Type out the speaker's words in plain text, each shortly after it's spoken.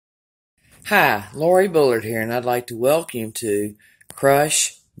Hi, Laurie Bullard here, and I'd like to welcome you to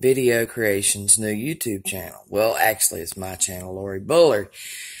KRUSH Video Creations' new YouTube channel. Well, actually, it's my channel, Laurie Bullard.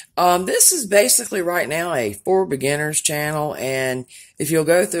 This is basically right now a for beginners channel, and if you'll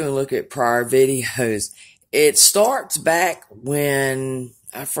go through and look at prior videos, it starts back when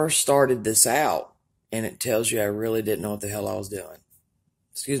I first started this out, and it tells you I really didn't know what the hell I was doing.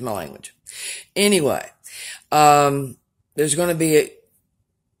 Excuse my language. Anyway, there's going to be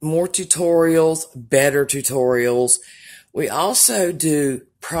more tutorials, better tutorials. We also do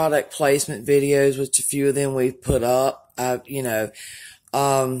product placement videos, which a few of them we've put up. One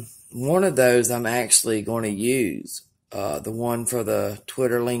of those I'm actually going to use, the one for the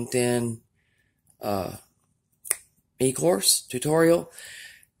Twitter, LinkedIn, e-course tutorial.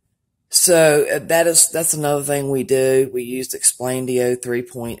 So that's another thing we do. We used ExplainDO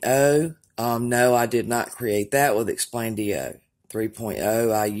 3.0. No, I did not create that with ExplainDO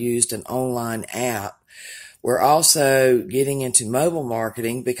 3.0. I used an online app. We're also getting into mobile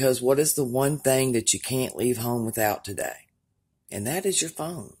marketing because what is the one thing that you can't leave home without today? And that is your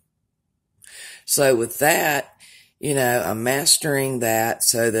phone. So with that, I'm mastering that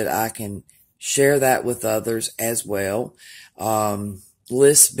so that I can share that with others as well.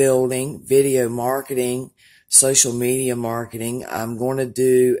 List building, video marketing, social media marketing. I'm going to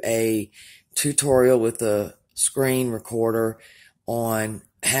do a tutorial with a screen recorder on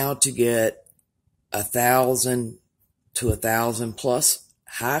how to get 1,000 to 1,000 plus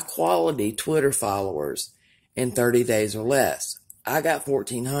high quality Twitter followers in 30 days or less. I got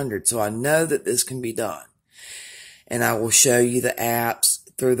 1,400, so I know that this can be done. And I will show you the apps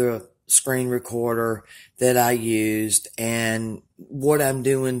through the screen recorder that I used and what I'm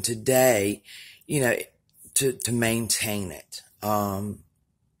doing today, to maintain it.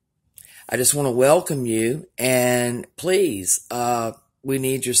 I just want to welcome you, and please, we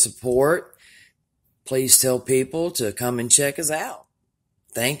need your support. Please tell people to come and check us out.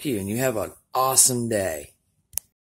 Thank you, and you have an awesome day.